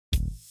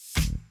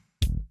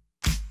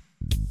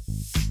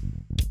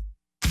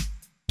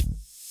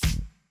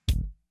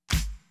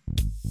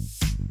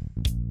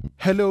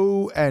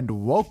Hello and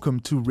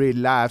welcome to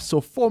RedLive. So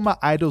former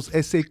Idols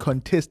SA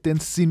contestant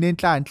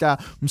Sinenhlanhla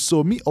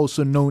Msomi,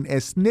 also known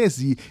as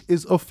Sneziey,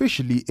 is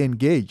officially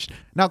engaged.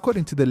 Now,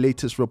 according to the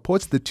latest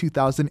reports, the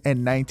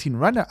 2019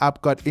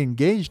 runner-up got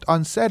engaged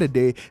on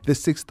Saturday, the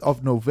 6th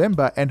of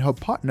November, and her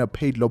partner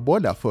paid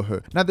lobola for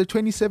her. Now, the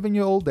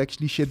 27-year-old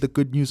actually shared the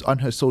good news on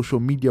her social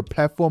media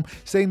platform,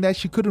 saying that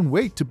she couldn't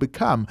wait to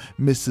become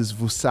Mrs.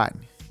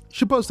 Vusani.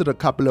 She posted a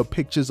couple of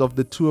pictures of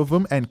the two of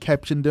them and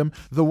captioned them,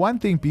 "The one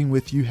thing being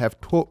with you have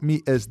taught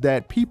me is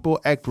that people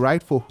act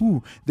right for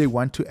who they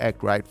want to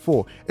act right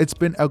for. It's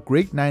been a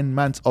great 9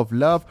 months of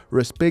love,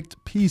 respect,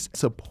 peace,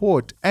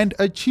 support, and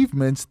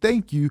achievements.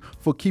 Thank you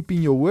for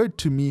keeping your word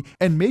to me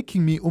and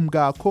making me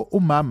umngakho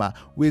umama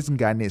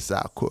wezingane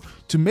zakho.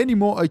 To many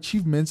more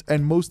achievements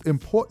and most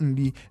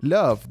importantly,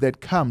 love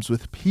that comes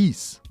with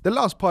peace." The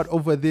last part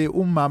over there,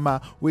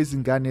 umama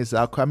wezingane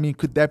zakho, I mean,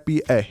 could that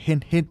be a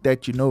hint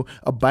that,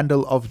 a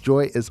bundle of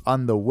joy is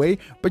on the way?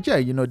 But yeah,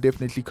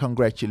 definitely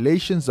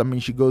congratulations. I mean,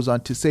 she goes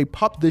on to say,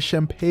 "Pop the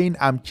champagne,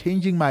 I'm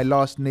changing my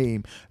last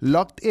name.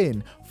 Locked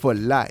in for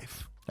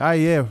life."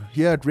 Yeah,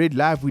 here at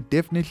RedLive, we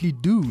definitely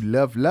do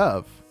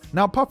love.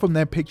 Now, apart from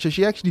that picture,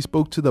 she actually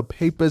spoke to the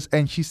papers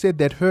and she said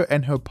that her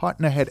and her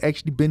partner had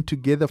actually been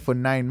together for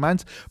 9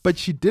 months, but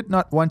she did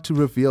not want to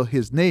reveal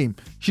his name.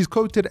 She's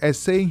quoted as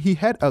saying, "He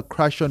had a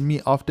crush on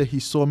me after he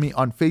saw me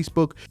on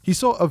Facebook. He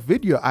saw a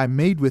video I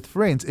made with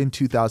friends in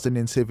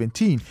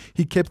 2017.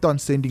 He kept on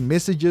sending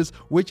messages,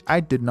 which I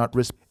did not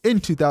respond. In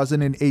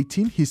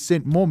 2018, he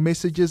sent more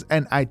messages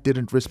and I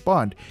didn't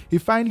respond. He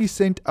finally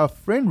sent a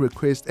friend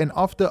request and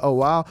after a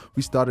while,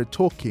 we started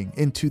talking.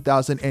 In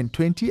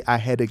 2020, I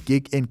had a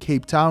gig in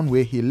Cape Town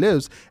where he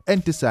lives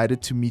and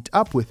decided to meet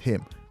up with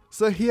him."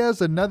 So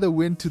here's another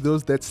win to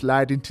those that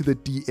slide into the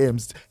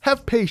DMs.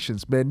 Have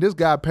patience, man. This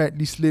guy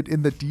apparently slid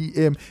in the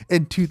DM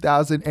in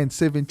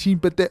 2017,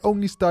 but they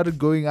only started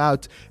going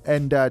out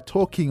and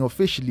talking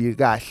officially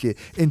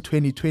in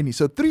 2020.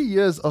 So 3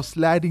 years of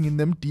sliding in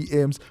them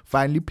DMs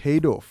finally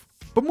paid off.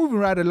 But moving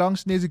right along,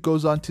 Sneziey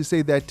goes on to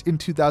say that in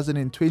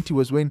 2020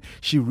 was when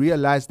she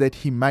realized that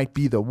he might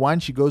be the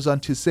one. She goes on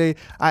to say,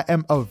 "I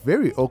am a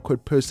very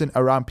awkward person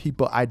around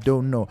people I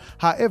don't know.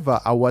 However,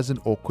 I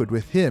wasn't awkward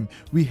with him.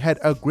 We had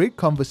a great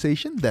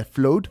conversation that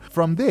flowed.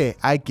 From there,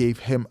 I gave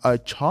him a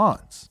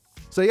chance."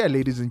 So yeah,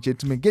 ladies and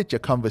gentlemen, get your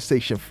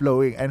conversation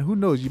flowing and who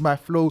knows, you might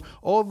flow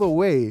all the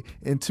way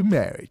into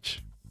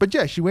marriage. But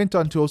yeah, she went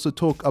on to also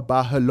talk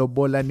about her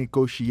lobola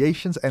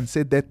negotiations and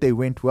said that they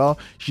went well.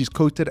 She's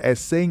quoted as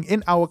saying,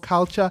 "In our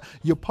culture,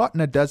 your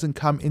partner doesn't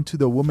come into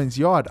the woman's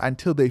yard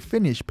until they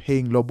finish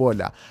paying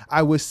lobola.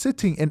 I was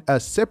sitting in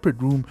a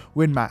separate room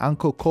when my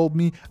uncle called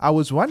me. I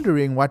was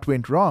wondering what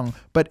went wrong,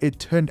 but it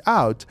turned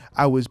out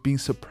I was being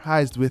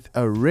surprised with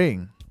a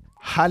ring."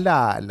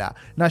 Halala.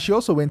 Now, she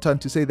also went on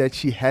to say that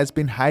she has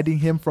been hiding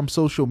him from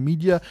social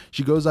media.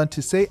 She goes on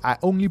to say, "I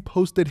only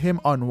posted him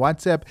on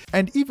WhatsApp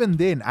and even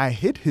then I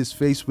hid his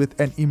face with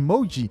an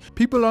emoji.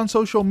 People on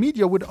social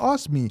media would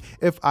ask me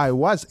if I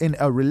was in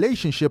a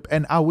relationship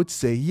and I would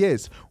say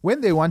yes. When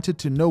they wanted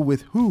to know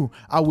with who,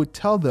 I would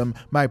tell them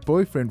my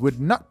boyfriend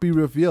would not be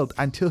revealed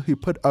until he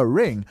put a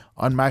ring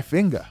on my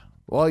finger."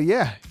 Well,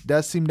 yeah, it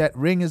does seem that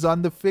ring is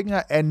on the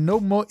finger and no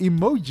more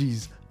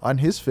emojis on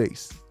his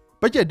face.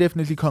 But yeah,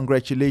 definitely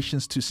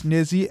congratulations to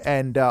Sneziey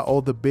and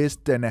all the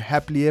best and a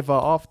happily ever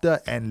after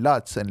and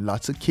lots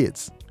of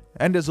kids.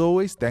 And as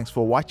always, thanks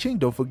for watching.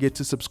 Don't forget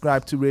to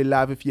subscribe to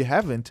RedLive if you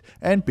haven't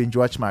and binge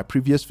watch my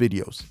previous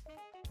videos.